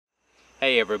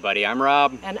Hey everybody, I'm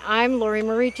Rob. And I'm Lori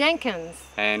Marie Jenkins.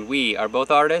 And we are both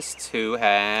artists who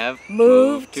have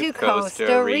moved to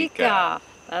Costa Rica.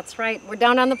 That's right. We're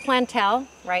down on the plantel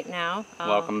right now.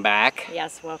 Welcome back.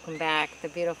 Yes, welcome back. The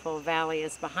beautiful valley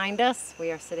is behind us.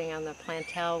 We are sitting on the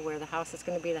plantel where the house is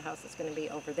going to be. The house is going to be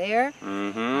over there.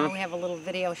 We have a little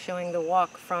video showing the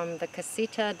walk from the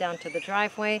casita down to the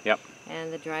driveway. Yep.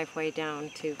 And the driveway down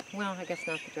to, well, I guess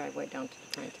not the driveway down to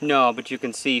the plantel. No, but you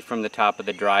can see from the top of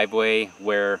the driveway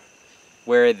where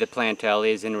the plantel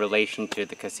is in relation to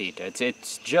the casita.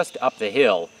 It's just up the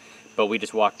hill, but we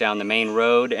just walk down the main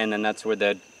road, and then that's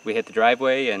where we hit the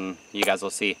driveway, and you guys will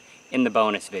see in the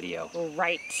bonus video.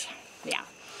 Right. Yeah.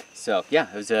 So yeah,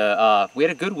 it was we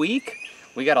had a good week.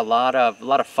 We got a lot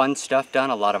of fun stuff done,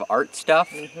 a lot of art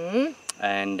stuff.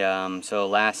 And so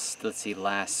last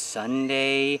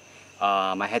Sunday,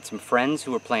 I had some friends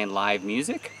who were playing live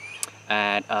music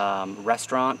at a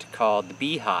restaurant called the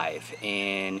Beehive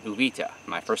in Uvita.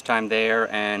 My first time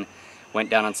there, and went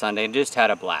down on Sunday and just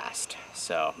had a blast.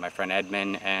 So my friend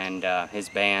Edmund and his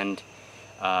band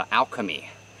Alchemy,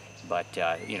 but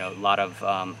you know, a lot of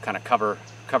kind of cover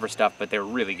stuff, but they're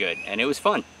really good, and it was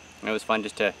fun. It was fun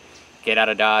just to get out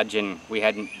of Dodge, and we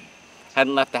hadn't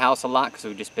left the house a lot because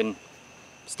we've just been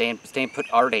staying put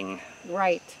arting.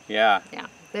 Right. Yeah. Yeah.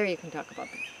 There you can talk about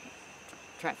the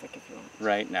traffic if you want.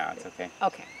 Right, now it's okay.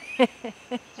 Okay.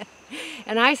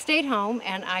 And I stayed home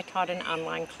and I taught an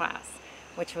online class,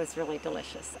 which was really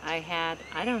delicious. I had,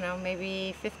 I don't know,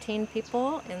 maybe 15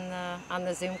 people on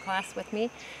the Zoom class with me,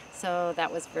 so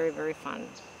that was very, very fun.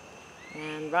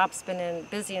 And Rob's been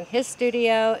busy in his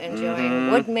studio,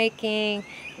 enjoying wood making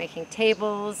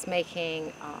tables,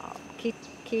 making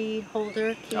key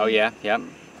holder. Oh yeah, yep.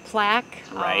 Plaque.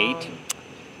 Right.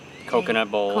 Coconut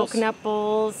bowls. Coconut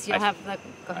bowls. You'll have the.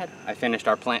 Go ahead. I finished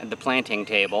the planting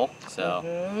table,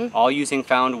 so all using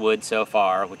found wood so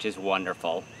far, which is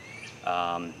wonderful.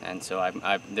 And so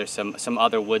there's some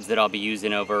other woods that I'll be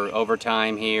using over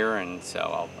time here, and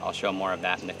so I'll show more of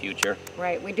that in the future.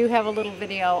 Right. We do have a little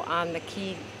video on the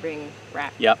key ring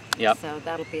rack. Yep. So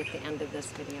that'll be at the end of this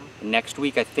video. Next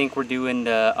week, I think we're doing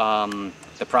the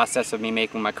process of me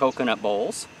making my coconut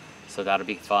bowls. So that'll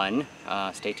be fun.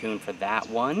 Stay tuned for that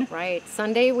one. Right.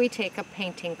 Sunday we take a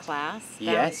painting class.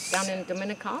 Down in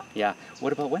Dominican. Yeah.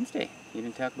 What about Wednesday? You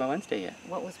didn't talk about Wednesday yet.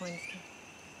 What was Wednesday?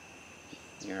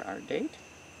 Your art date?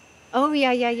 Oh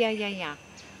yeah.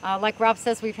 Like Rob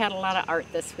says, we've had a lot of art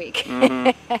this week.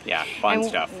 Yeah, fun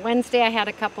stuff. Wednesday I had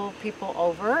a couple people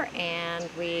over, and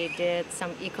we did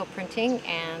some eco printing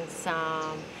and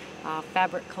some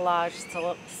fabric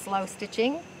collage slow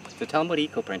stitching. So tell them what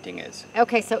eco printing is.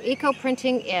 Okay, so eco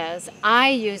printing is, I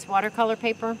use watercolor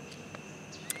paper,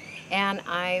 and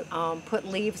I put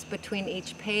leaves between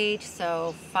each page,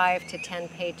 so 5 to 10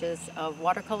 pages of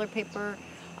watercolor paper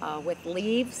with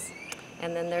leaves,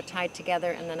 and then they're tied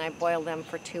together, and then I boil them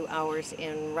for 2 hours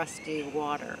in rusty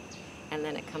water, and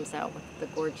then it comes out with the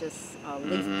gorgeous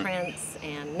leaf prints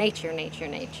and nature,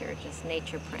 just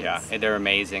nature prints. Yeah, they're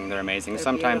amazing. They're amazing. They're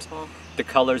Sometimes beautiful. The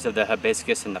colors of the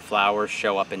hibiscus and the flowers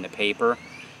show up in the paper.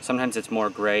 Sometimes it's more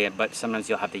gray, but sometimes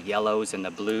you'll have the yellows and the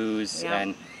blues,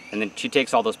 and then she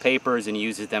takes all those papers and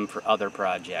uses them for other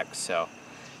projects. So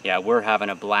yeah, we're having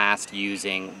a blast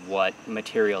using what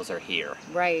materials are here.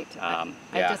 Right. I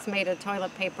just made a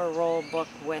toilet paper roll book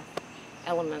with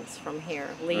elements from here,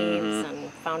 leaves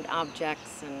and found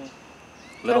objects and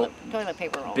little toilet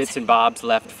paper rolls. Bits and bobs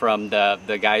left from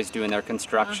the guys doing their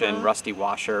construction, rusty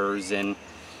washers and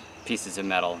pieces of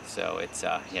metal. So it's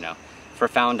you know, for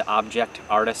found object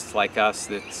artists like us,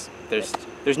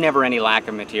 there's never any lack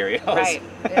of materials. Right.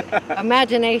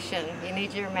 Imagination. You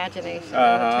need your imagination. It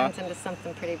turns into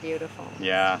something pretty beautiful.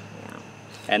 Yeah.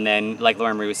 And then, like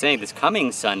Lauren Marie was saying, this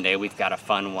coming Sunday, we've got a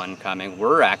fun one coming.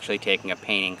 We're actually taking a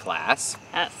painting class.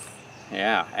 Yes.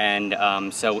 Yeah,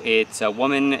 and so it's a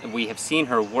woman, we have seen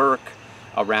her work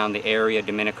around the area,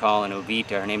 Dominical and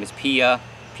Uvita. Her name is Pia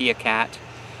Cat.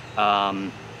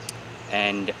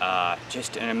 And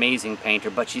just an amazing painter,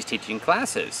 but she's teaching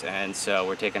classes. And so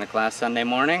we're taking a class Sunday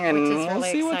morning, and we'll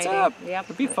really see what's up. Yep.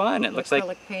 It'll be fun. It looks like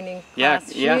acrylic painting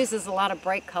class. She uses a lot of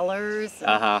bright colors.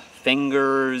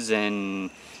 Fingers and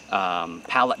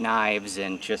palette knives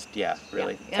and just,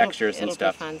 really textures and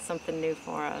stuff. It'll be fun, something new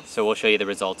for us. So we'll show you the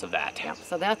results of that. Yep,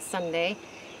 so that's Sunday.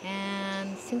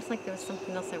 And it seems like there was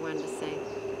something else I wanted to say.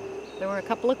 There were a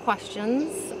couple of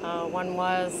questions. One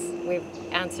was, we've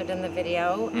answered in the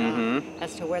video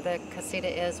as to where the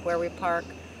casita is, where we park,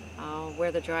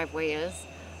 where the driveway is.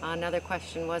 Another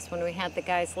question was when we had the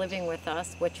guys living with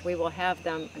us, which we will have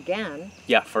them again.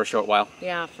 Yeah, for a short while.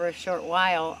 Yeah, for a short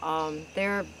while.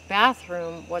 Their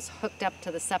bathroom was hooked up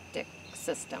to the septic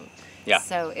system. Yeah.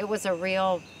 So it was a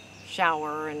real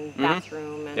shower and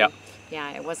bathroom, and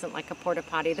yeah, it wasn't like a porta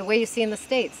potty. The way you see in the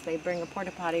States, they bring a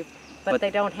porta potty, but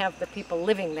they don't have the people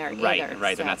living there either.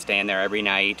 Right. So. They're not staying there every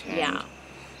night. And, Yeah.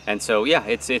 And so yeah,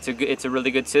 it's a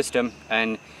really good system.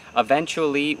 And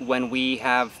eventually, when we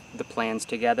have the plans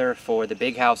together for the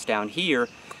big house down here,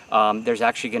 there's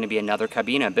actually going to be another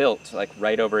cabina built, like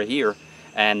right over here,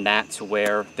 and that's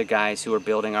where the guys who are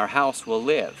building our house will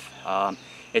live.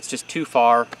 It's just too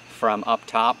far from up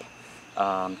top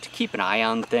to keep an eye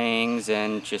on things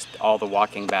and just all the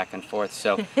walking back and forth.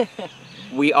 So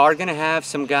we are going to have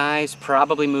some guys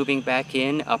probably moving back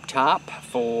in up top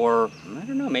for, I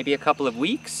don't know, maybe a couple of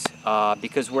weeks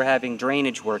because we're having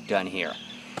drainage work done here.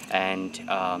 And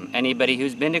anybody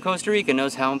who's been to Costa Rica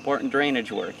knows how important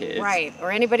drainage work is. Right,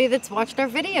 or anybody that's watched our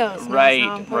videos knows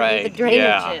how important the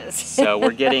drainage is. So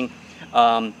we're getting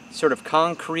sort of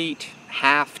concrete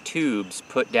half tubes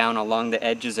put down along the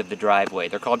edges of the driveway.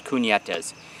 They're called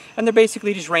cunetas, and they're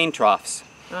basically just rain troughs.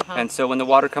 And so when the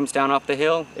water comes down off the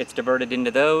hill, it's diverted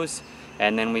into those,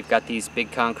 and then we've got these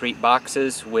big concrete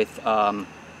boxes with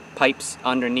pipes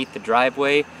underneath the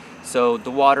driveway, so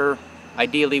the water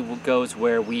ideally goes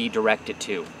where we direct it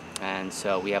to, and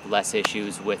so we have less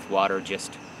issues with water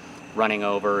just running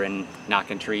over and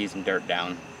knocking trees and dirt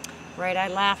down. Right, I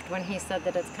laughed when he said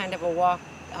that it's kind of a walk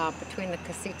between the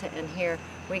casita and here.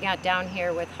 We got down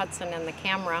here with Hudson and the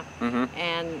camera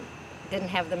and didn't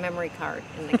have the memory card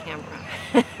in the camera.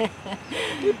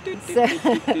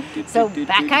 so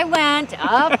back I went,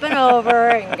 up and over,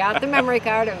 and got the memory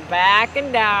card, and back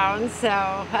and down.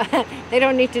 So they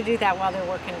don't need to do that while they're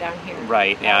working down here.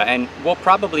 Right, yeah, and we'll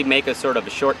probably make a sort of a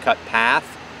shortcut path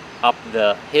up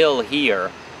the hill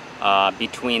here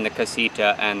between the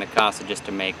casita and the casa just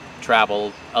to make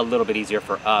travel a little bit easier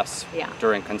for us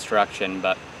during construction,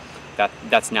 but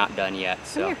that's not done yet.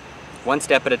 So one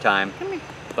step at a time. Come here.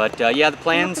 But yeah, the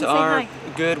plans are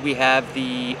good. We have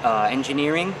the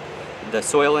engineering, the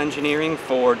soil engineering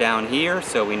for down here,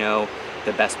 so we know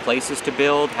the best places to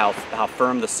build, how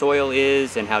firm the soil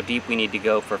is, and how deep we need to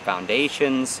go for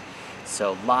foundations.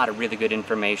 So a lot of really good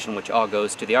information, which all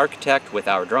goes to the architect with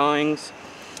our drawings.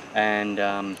 And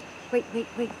wait.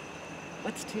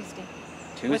 What's Tuesday?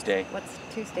 Tuesday. What's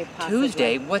Tuesday possibly?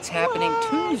 Tuesday? What's happening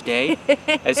Tuesday?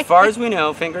 As far as we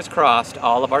know, fingers crossed,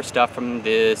 all of our stuff from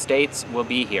the States will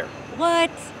be here. What?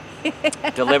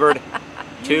 Delivered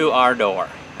to our door.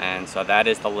 And so that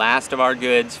is the last of our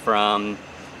goods from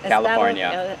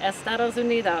California. Estados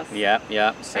Unidos.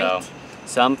 Yep. So right.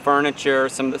 Some furniture,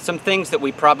 some things that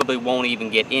we probably won't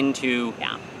even get into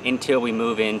until we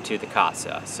move into the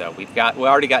casa. So we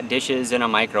already got dishes and a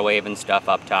microwave and stuff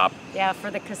up top. Yeah, for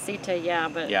the casita,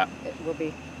 but we'll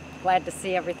be glad to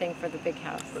see everything for the big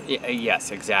house.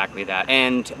 Yes, exactly that.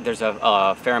 And there's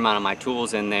a fair amount of my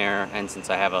tools in there, and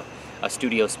since I have a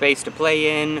studio space to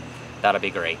play in, that'll be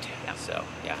great. Yeah. So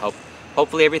yeah,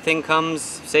 hopefully everything comes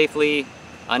safely,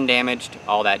 undamaged,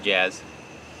 all that jazz.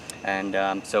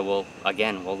 And so we'll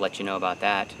let you know about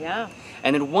that. Yeah.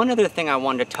 And then one other thing I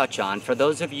wanted to touch on, for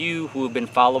those of you who have been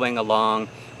following along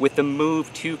with the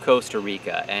move to Costa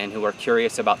Rica and who are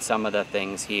curious about some of the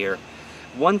things here,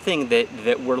 one thing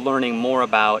that we're learning more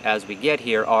about as we get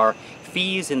here are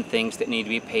fees and things that need to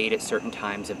be paid at certain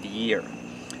times of the year.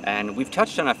 And we've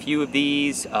touched on a few of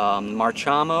these.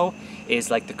 Marchamo is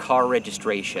like the car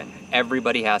registration.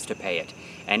 Everybody has to pay it.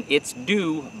 And it's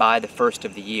due by the 1st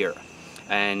of the year.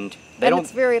 And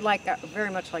it's very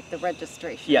much like the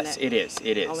registration. Yes, it is.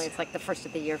 Only it's like the 1st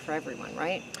of the year for everyone,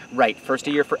 right? Right, 1st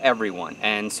of year for everyone.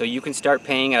 And so you can start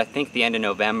paying it, I think, the end of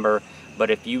November.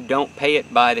 But if you don't pay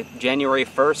it by January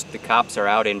 1st, the cops are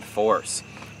out in force.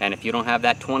 And if you don't have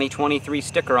that 2023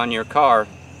 sticker on your car,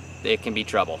 it can be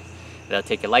trouble. They'll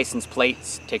take your license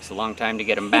plates. It takes a long time to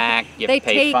get them back. You have to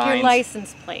pay fines. They take your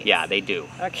license plates. Yeah, they do.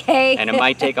 Okay. And it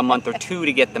might take a month or two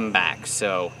to get them back.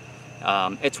 So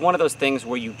it's one of those things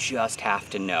where you just have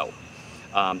to know.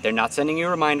 They're not sending you a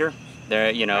reminder.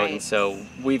 Right. And so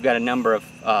we've got a number of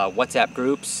WhatsApp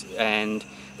groups, and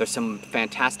there's some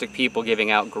fantastic people giving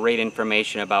out great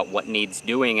information about what needs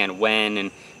doing and when,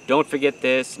 and don't forget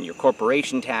this, and your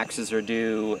corporation taxes are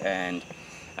due, and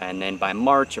then by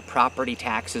March your property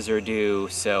taxes are due.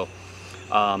 So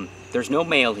there's no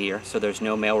mail here, so there's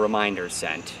no mail reminders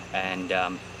sent.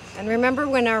 And remember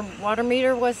when our water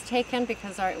meter was taken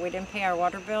because we didn't pay our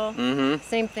water bill?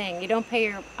 Same thing. You don't pay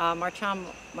your Marchamo?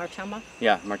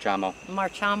 Yeah, Marchamo.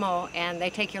 Marchamo, and they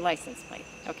take your license plate,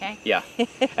 okay? Yeah,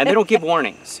 and they don't give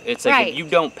warnings. It's like if you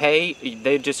don't pay,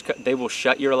 they will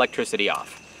shut your electricity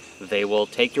off. They will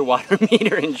take your water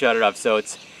meter and shut it off. So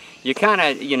you kind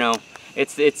of,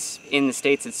 it's in the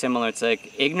States, it's similar. It's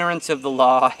like ignorance of the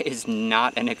law is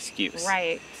not an excuse.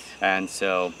 Right. And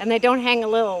so... And they don't hang a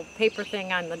little paper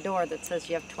thing on the door that says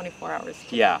you have 24 hours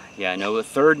to Yeah, no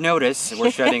third notice, we're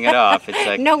shutting it off. It's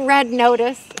like... No red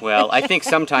notice. Well, I think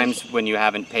sometimes when you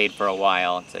haven't paid for a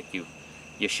while, it's like you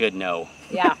should know.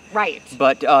 Yeah, right.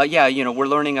 But yeah, you know, we're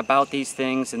learning about these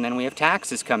things, and then we have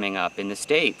taxes coming up in the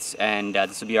States, and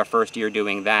this will be our first year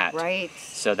doing that. Right.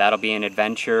 So that'll be an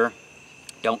adventure.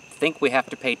 Don't think we have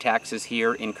to pay taxes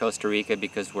here in Costa Rica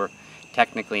because we're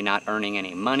technically not earning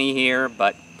any money here,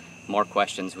 but more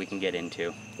questions we can get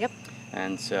into. Yep.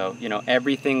 And so, you know,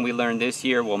 everything we learned this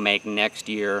year will make next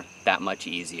year that much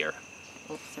easier.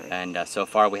 Oh, sorry. And so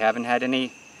far we haven't had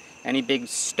any big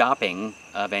stopping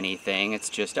of anything. It's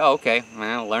just, oh, okay,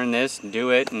 well, learn this and do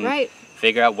it and right.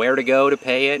 figure out where to go to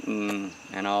pay it and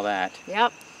all that.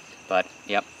 Yep. But,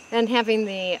 yep. And having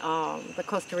the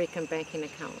Costa Rican banking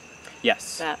account.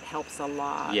 Yes. That helps a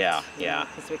lot. Yeah, yeah.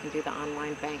 Because we can do the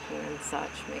online banking and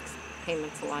such. Makes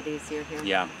payments a lot easier here.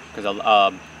 Yeah,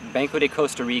 because Banco de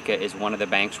Costa Rica is one of the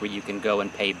banks where you can go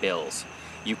and pay bills.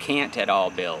 You can't at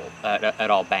all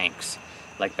banks.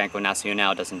 Like Banco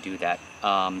Nacional doesn't do that.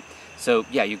 So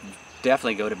yeah, you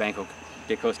definitely go to Banco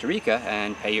de Costa Rica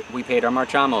and pay. We paid our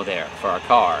marchamo there for our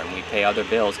car, and we pay other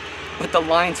bills. But the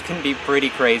lines can be pretty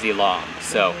crazy long.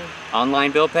 So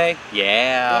online bill pay,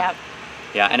 yeah. Yep.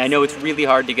 Yeah, and I know it's really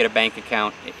hard to get a bank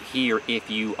account here if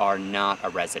you are not a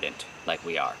resident like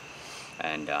we are.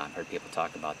 And I've heard people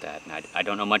talk about that, and I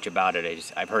don't know much about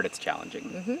it. I've heard it's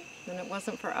challenging. And it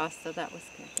wasn't for us, so that was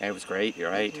good. It was great. You're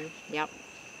right. Yep.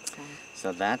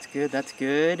 So that's good. That's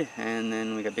good. And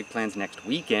then we got big plans next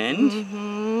weekend.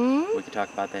 We can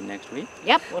talk about that next week.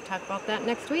 Yep, we'll talk about that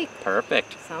next week.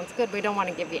 Perfect. Sounds good. We don't want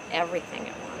to give you everything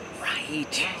at once.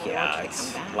 Right. Yeah.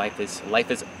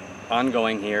 Life is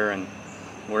ongoing here, and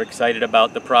we're excited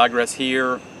about the progress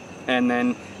here. And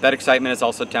then that excitement is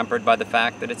also tempered by the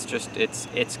fact that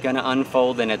it's going to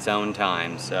unfold in its own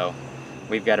time. So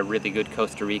we've got a really good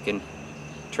Costa Rican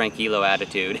tranquilo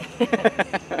attitude.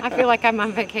 I feel like I'm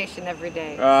on vacation every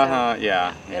day.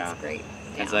 Yeah. It's great.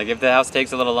 Yeah. It's like if the house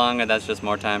takes a little longer, that's just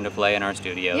more time to play in our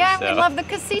studio. Yeah, so. we love the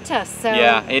casita. So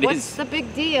yeah, what's the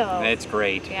big deal? It's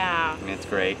great. Yeah. It's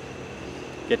great.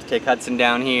 Get to take Hudson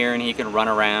down here, and he can run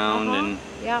around, and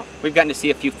we've gotten to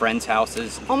see a few friends'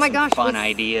 houses. Oh my gosh! Fun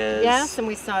ideas. Yes,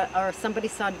 and somebody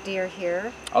saw deer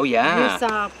here. Oh yeah. You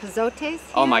saw pozotes here?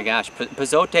 Oh my gosh,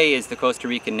 pozote is the Costa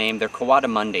Rican name. They're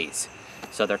coatamundes,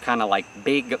 so they're kind of like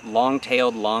big,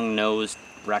 long-tailed, long-nosed,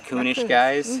 raccoonish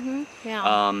guys.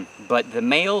 Yeah. But the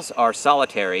males are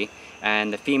solitary,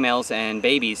 and the females and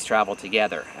babies travel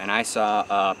together. And I saw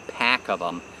a pack of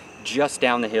them just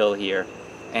down the hill here,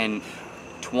 and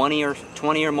 20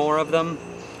 or more of them.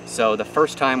 So the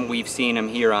first time we've seen them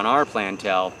here on our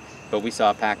plantel, but we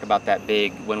saw a pack about that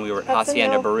big when we were at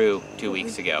Hacienda Baru 2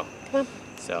 weeks ago.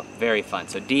 So very fun.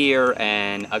 So deer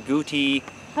and agouti,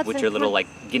 which are little like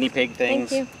guinea pig things.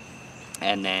 Thank you.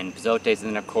 And then pozotes, and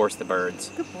then of course the birds.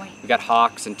 Good boy. We got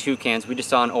hawks and toucans. We just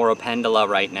saw an oropendula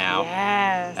right now.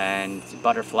 Yes. And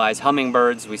butterflies,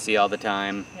 hummingbirds we see all the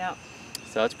time. Yep.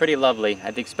 So it's pretty lovely.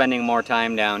 I think spending more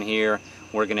time down here,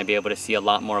 we're going to be able to see a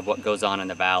lot more of what goes on in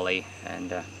the valley,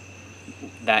 and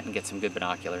that and get some good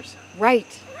binoculars.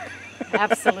 Right.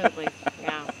 Absolutely.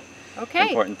 Yeah. Okay.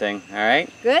 Important thing. All right.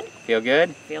 Good? Feel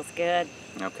good? Feels good.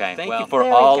 Okay. Thank you for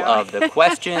all of the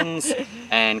questions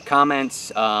and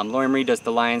comments. Lori Marie does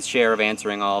the lion's share of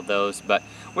answering all of those, but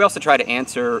we also try to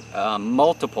answer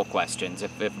multiple questions.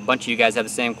 If a bunch of you guys have the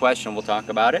same question, we'll talk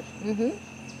about it.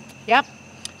 Yep.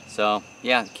 So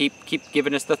yeah, keep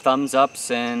giving us the thumbs ups,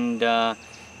 and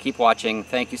keep watching.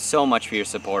 Thank you so much for your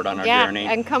support on our journey.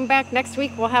 And come back next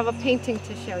week. We'll have a painting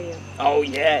to show you. Oh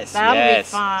yes, that'll be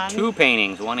fun. 2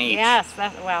 paintings, 1 each. Yes,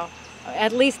 well,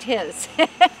 at least his.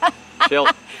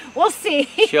 We'll see.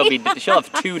 She'll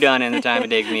have 2 done in the time it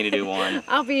takes me to do 1.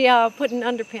 I'll be putting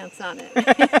underpants on it.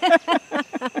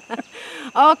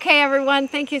 Okay, everyone.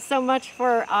 Thank you so much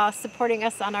for supporting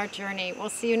us on our journey. We'll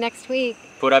see you next week.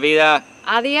 Pura vida.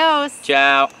 Adios.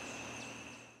 Ciao.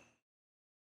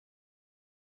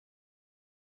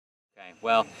 Okay,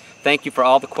 well, thank you for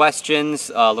all the questions.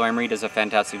 Lori Marie does a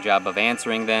fantastic job of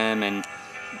answering them, and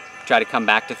try to come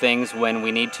back to things when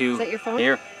we need to. Is that your phone?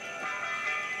 Here.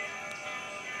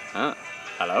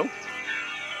 Hello?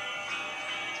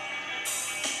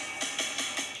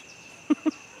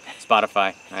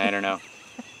 Spotify. I don't know.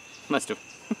 Must have.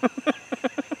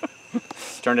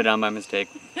 Turned it on by mistake.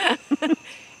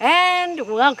 And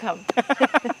welcome.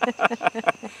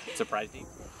 Surprised you.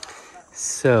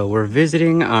 So we're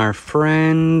visiting our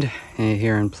friend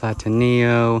here in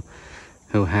Platanillo.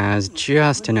 who has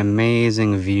just an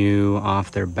amazing view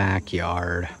off their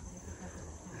backyard.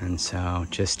 And so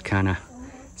just kind of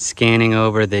scanning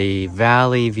over the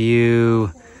valley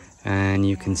view, and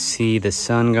you can see the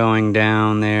sun going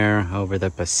down there over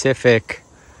the Pacific.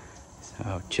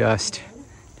 So just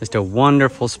a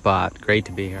wonderful spot. Great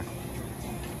to be here.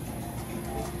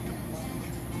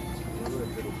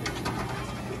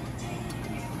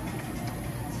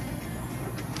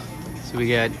 So we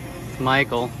got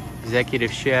Michael,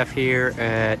 executive chef here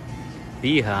at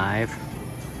Beehive,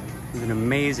 with an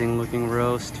amazing looking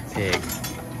roast pig.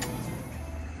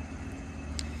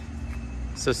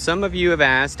 So some of you have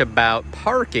asked about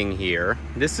parking here.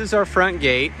 This is our front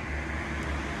gate.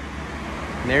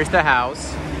 And there's the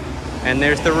house, and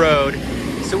there's the road.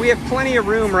 So we have plenty of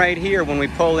room right here when we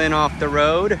pull in off the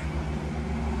road.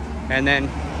 And then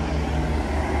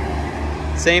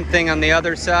same thing on the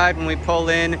other side when we pull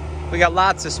in. We got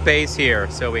lots of space here,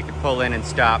 so we can pull in and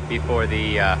stop before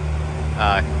the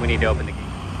we need to open the gate.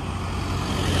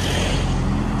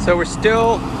 So we're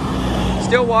still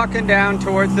walking down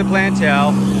towards the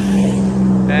plantel,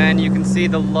 and you can see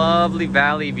the lovely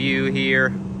valley view here.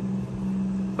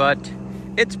 But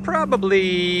it's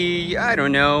probably, I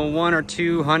don't know, 100 or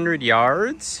 200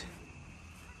 yards,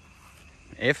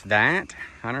 if that,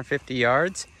 150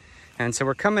 yards. And so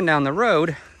we're coming down the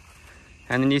road,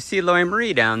 and then you see Loie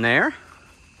Marie down there.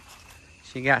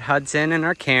 She got Hudson and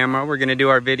our camera. We're gonna do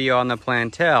our video on the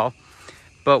plantel.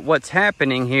 But what's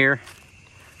happening here,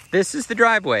 this is the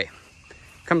driveway.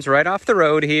 Comes right off the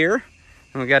road here.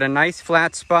 And we got a nice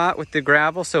flat spot with the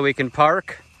gravel so we can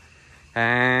park.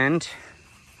 And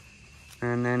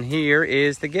then here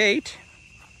is the gate.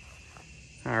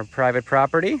 Our private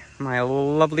property, my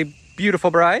lovely, beautiful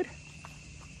bride.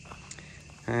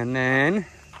 And then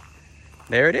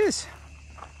there it is.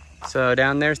 So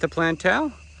down there's the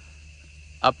plantel.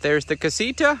 Up there's the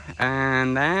casita,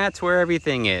 and that's where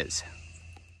everything is.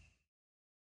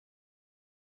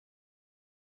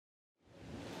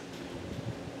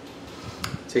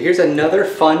 So here's another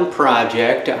fun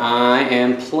project I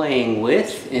am playing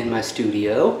with in my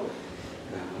studio.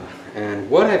 And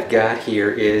what I've got here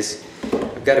is,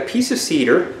 I've got a piece of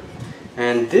cedar,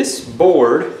 and this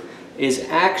board is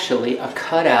actually a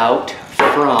cutout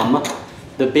from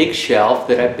the big shelf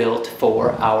that I built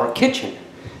for our kitchen.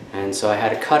 And so I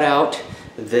had a cutout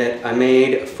that I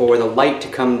made for the light to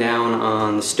come down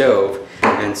on the stove.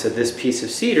 And so this piece of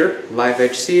cedar, live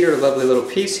edge cedar, a lovely little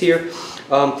piece here,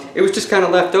 it was just kind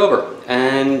of left over.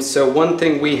 And so one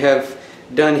thing we have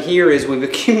done here is we've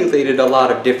accumulated a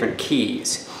lot of different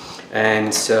keys.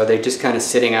 And so they're just kind of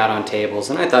sitting out on tables.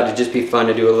 And I thought it'd just be fun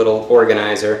to do a little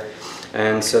organizer.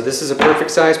 And so this is a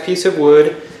perfect size piece of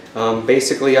wood.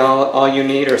 Basically all you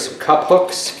need are some cup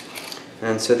hooks.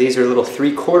 And so these are little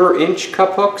 3/4 inch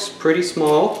cup hooks, pretty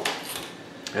small.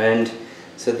 And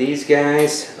so these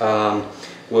guys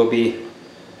will be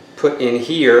put in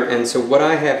here. And so what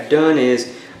I have done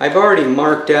is I've already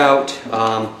marked out,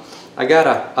 I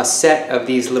got a set of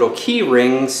these little key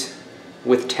rings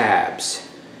with tabs.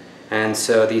 And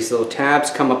so these little tabs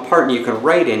come apart and you can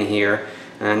write in here.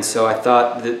 And so I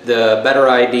thought that the better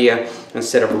idea,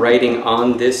 instead of writing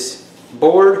on this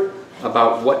board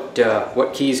about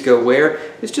what keys go where,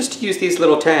 is just to use these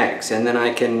little tags, and then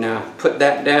I can put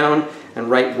that down and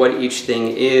write what each thing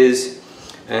is.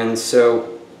 And so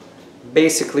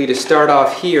basically, to start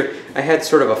off here, I had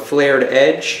sort of a flared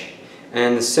edge,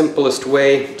 and the simplest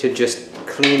way to just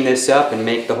clean this up and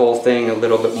make the whole thing a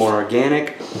little bit more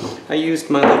organic, I used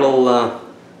my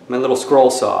little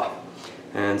scroll saw.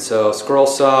 And so scroll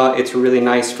saw, it's really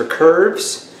nice for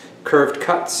curved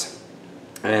cuts.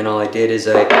 And all I did is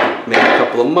I made a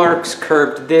couple of marks,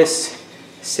 curved this,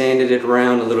 sanded it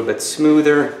around a little bit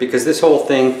smoother, because this whole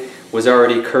thing was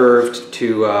already curved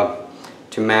to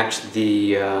match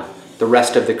the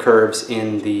rest of the curves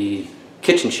in the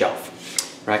kitchen shelf.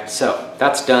 Right, so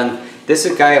that's done. This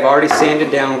is a guy I've already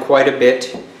sanded down quite a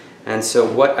bit. And so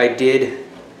what I did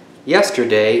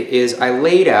yesterday is I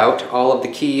laid out all of the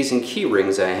keys and key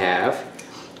rings I have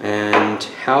and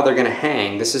how they're going to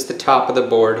hang. This is the top of the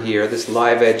board here. This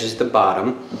live edge is the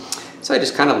bottom. So I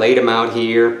just kind of laid them out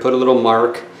here, put a little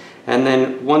mark. And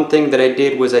then one thing that I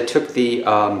did was I took the,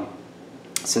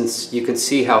 since you can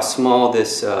see how small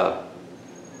this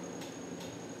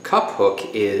cup hook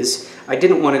is, I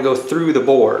didn't want to go through the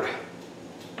board.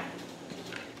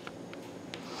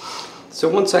 So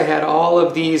once I had all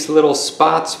of these little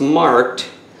spots marked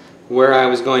where I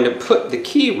was going to put the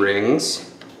key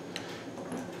rings,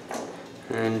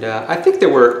 and I think there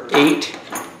were eight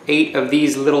of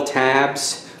these little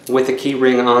tabs with a key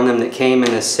ring on them that came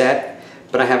in a set,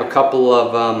 but I have a couple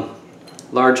of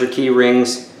larger key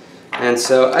rings. And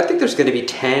so I think there's going to be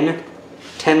 10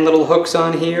 little hooks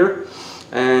on here.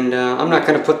 And I'm not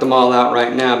going to put them all out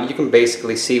right now, but you can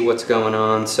basically see what's going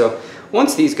on. So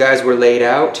once these guys were laid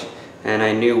out and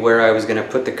I knew where I was going to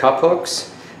put the cup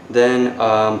hooks, then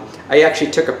I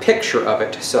actually took a picture of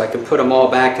it so I can put them all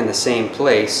back in the same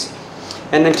place.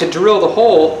 And then to drill the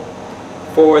hole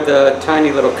for the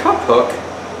tiny little cup hook,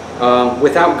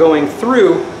 without going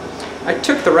through, I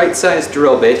took the right size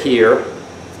drill bit here,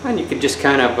 and you could just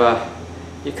kind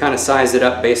of size it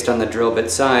up based on the drill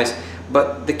bit size.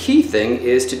 But the key thing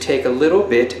is to take a little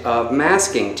bit of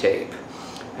masking tape.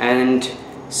 And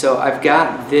so I've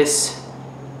got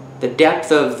the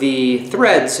depth of the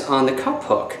threads on the cup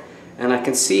hook, and I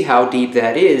can see how deep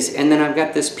that is. And then I've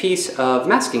got this piece of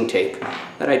masking tape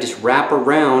that I just wrap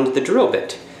around the drill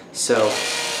bit. So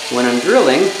when I'm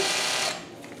drilling,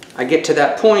 I get to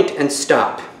that point and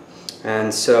stop.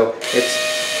 And so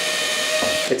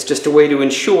it's just a way to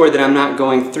ensure that I'm not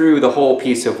going through the whole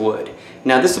piece of wood.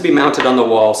 Now this will be mounted on the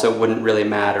wall, so it wouldn't really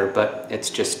matter, but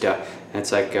it's just,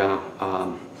 it's like a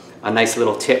nice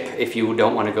little tip. If you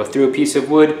don't want to go through a piece of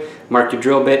wood, mark your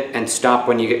drill bit and stop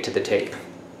when you get to the tape.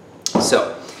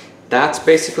 So that's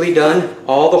basically done.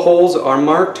 All the holes are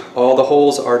marked, all the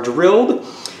holes are drilled,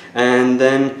 and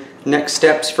then next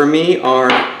steps for me are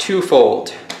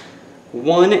twofold.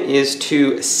 One is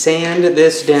to sand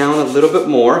this down a little bit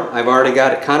more. I've already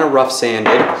got it kind of rough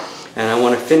sanded, and I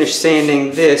want to finish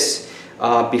sanding this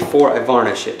before I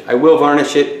varnish it. I will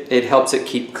varnish it. It helps it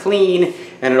keep clean,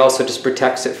 and it also just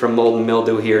protects it from mold and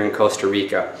mildew here in Costa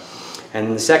Rica.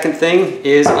 And the second thing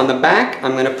is on the back,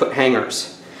 I'm going to put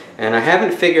hangers. And I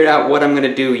haven't figured out what I'm going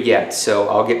to do yet, so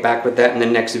I'll get back with that in the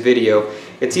next video.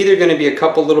 It's either going to be a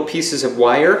couple little pieces of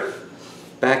wire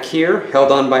back here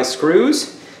held on by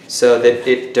screws so that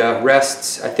it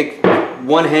rests. I think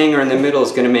one hanger in the middle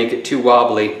is going to make it too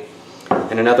wobbly.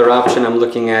 And another option I'm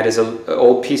looking at is an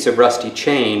old piece of rusty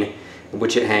chain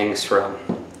which it hangs from.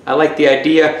 I like the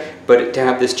idea, but to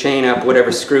have this chain up,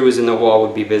 whatever screw is in the wall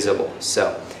would be visible.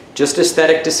 So just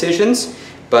aesthetic decisions,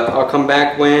 but I'll come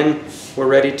back when we're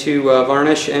ready to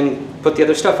varnish and put the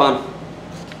other stuff on.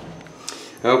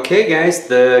 Okay guys,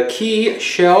 the key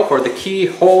shelf or the key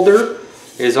holder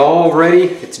is all ready.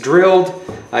 It's drilled.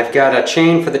 I've got a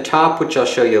chain for the top, which I'll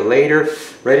show you later,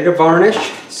 ready to varnish.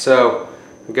 So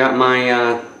I've got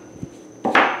my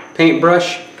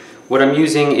paintbrush. What I'm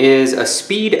using is a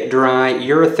speed dry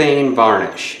urethane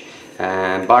varnish.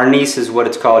 Barniz is what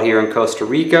it's called here in Costa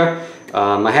Rica.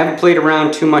 I haven't played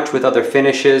around too much with other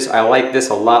finishes. I like this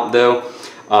a lot though.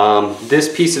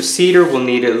 This piece of cedar will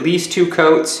need at least 2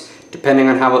 coats. Depending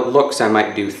on how it looks, I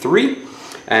might do 3.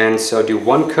 And so do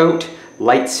 1 coat,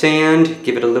 light sand,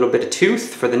 give it a little bit of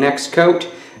tooth for the next coat,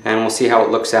 and we'll see how it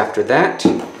looks after that.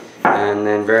 And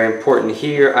then very important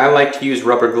here, I like to use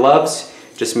rubber gloves.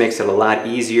 Just makes it a lot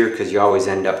easier because you always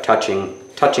end up touching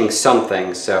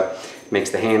something, so it makes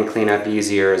the hand cleanup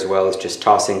easier as well as just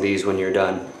tossing these when you're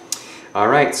done.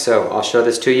 Alright, so I'll show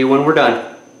this to you when we're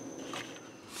done.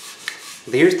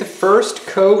 Here's the first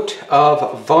coat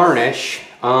of varnish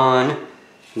on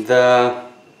the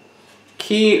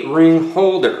key ring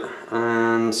holder.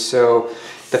 And so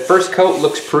the first coat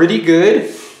looks pretty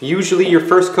good. Usually your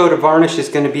first coat of varnish is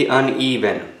going to be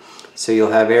uneven. So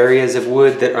you'll have areas of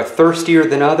wood that are thirstier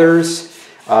than others,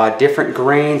 different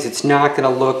grains. It's not going to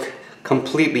look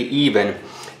completely even.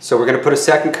 So we're going to put a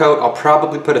second coat. I'll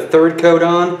probably put a third coat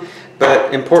on,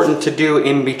 but important to do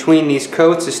in between these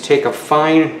coats is take a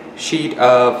fine sheet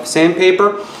of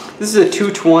sandpaper. This is a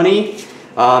 220.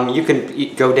 You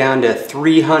can go down to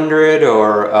 300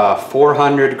 or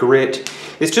 400 grit.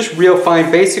 It's just real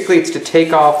fine. Basically, it's to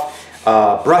take off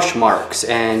brush marks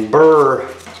and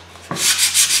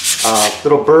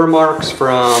little burr marks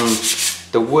from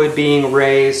the wood being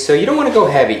raised. So you don't want to go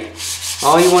heavy.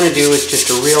 All you want to do is just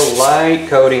a real light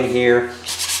coating here.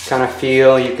 Kind of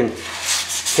feel, you can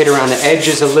hit around the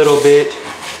edges a little bit.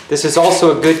 This is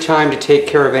also a good time to take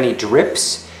care of any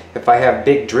drips. If I have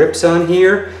big drips on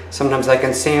here, sometimes I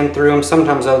can sand through them.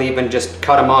 Sometimes I'll even just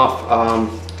cut them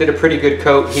off. Did a pretty good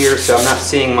coat here, so I'm not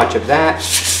seeing much of that.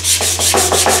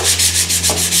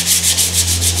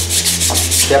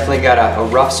 Definitely got a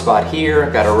rough spot here,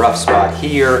 got a rough spot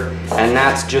here, and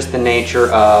that's just the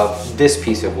nature of this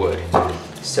piece of wood.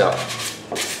 So,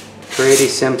 pretty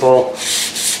simple.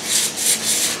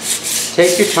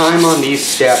 Take your time on these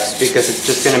steps because it's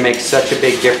just going to make such a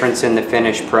big difference in the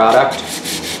finished product.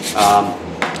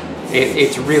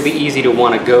 It's really easy to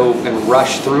want to go and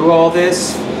rush through all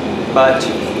this, but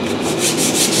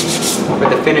for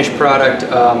the finished product,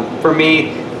 for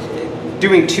me,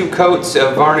 doing 2 coats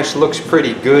of varnish looks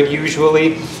pretty good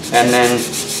usually. And then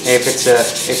if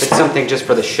it's something just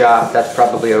for the shop, that's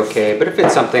probably okay. But if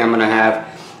it's something I'm gonna have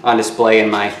on display in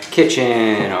my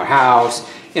kitchen or house,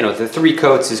 you know, the 3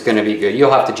 coats is gonna be good.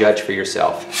 You'll have to judge for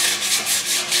yourself.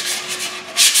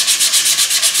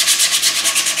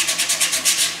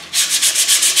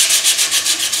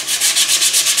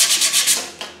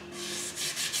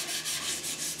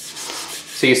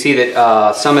 So you see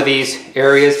that some of these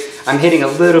areas, I'm hitting a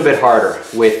little bit harder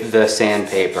with the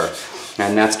sandpaper.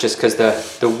 And that's just because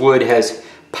the wood has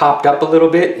popped up a little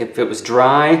bit. If it was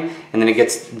dry, and then it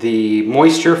gets the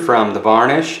moisture from the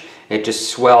varnish, it just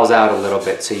swells out a little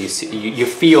bit. So you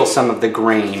feel some of the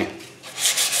grain.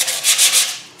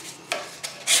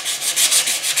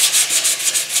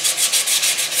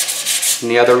 And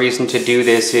the other reason to do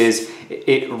this is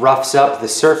it roughs up the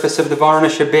surface of the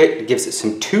varnish a bit, it gives it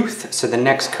some tooth, so the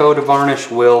next coat of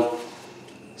varnish will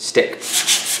stick.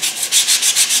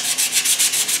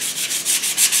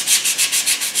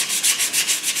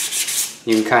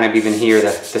 You can kind of even hear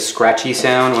the scratchy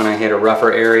sound when I hit a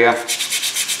rougher area.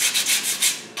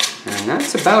 And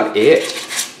that's about it.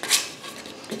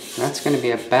 That's going to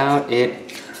be about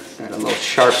it. Got a little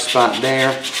sharp spot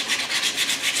there.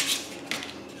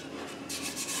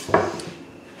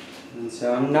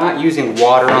 So I'm not using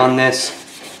water on this,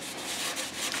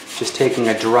 just taking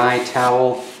a dry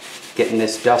towel, getting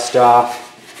this dust off.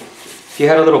 If you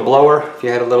had a little blower, if you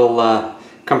had a little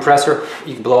compressor,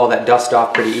 you can blow all that dust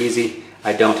off pretty easy.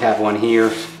 I don't have one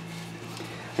here.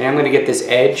 And I'm going to get this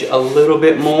edge a little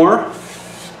bit more.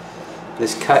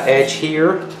 This cut edge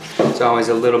here, it's always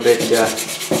a little bit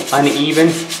uneven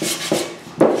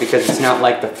because it's not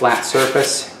like the flat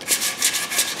surface.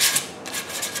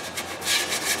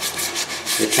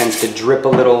 It tends to drip a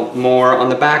little more. On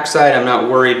the back side, I'm not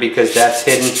worried because that's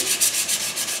hidden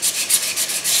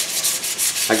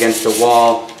against the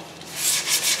wall.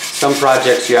 Some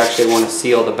projects you actually want to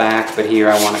seal the back, but here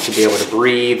I want it to be able to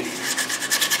breathe.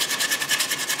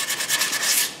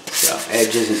 So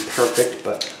edge isn't perfect,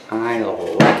 but I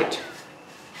like it.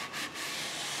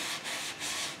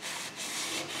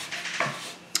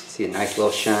 See a nice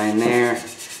little shine there.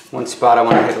 One spot I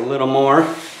want to hit a little more.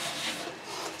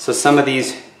 So some of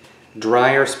these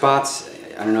drier spots,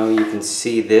 I don't know, you can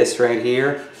see this right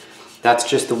here. That's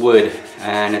just the wood,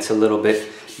 and it's a little bit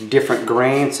different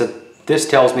grain. So this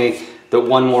tells me that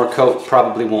one more coat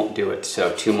probably won't do it.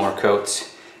 So 2 more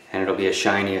coats, and it'll be as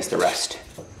shiny as the rest.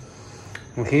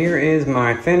 Well, here is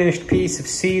my finished piece of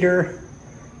cedar.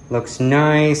 Looks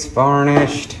nice,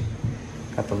 varnished.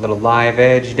 Got the little live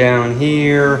edge down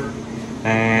here.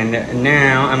 And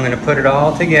now I'm gonna put it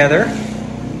all together.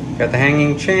 Got the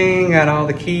hanging chain, got all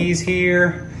the keys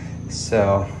here.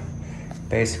 So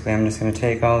basically I'm just gonna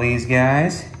take all these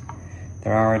guys.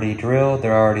 They're already drilled,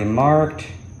 they're already marked.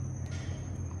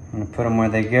 I'm gonna put them where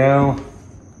they go.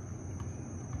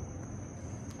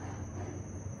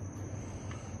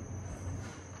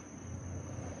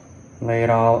 Lay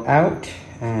it all out,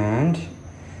 and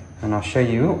I'll show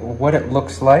you what it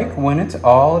looks like when it's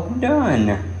all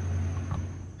done.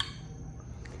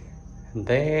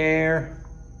 There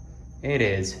it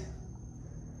is.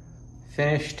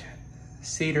 Finished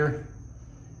cedar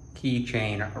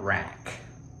keychain rack.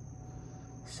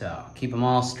 So keep them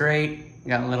all straight.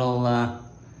 Got little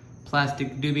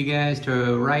plastic doobie guys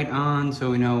to write on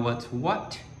so we know what's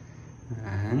what.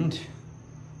 And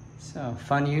so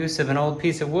fun use of an old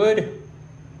piece of wood,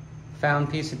 found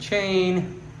piece of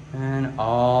chain, and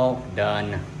all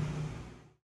done.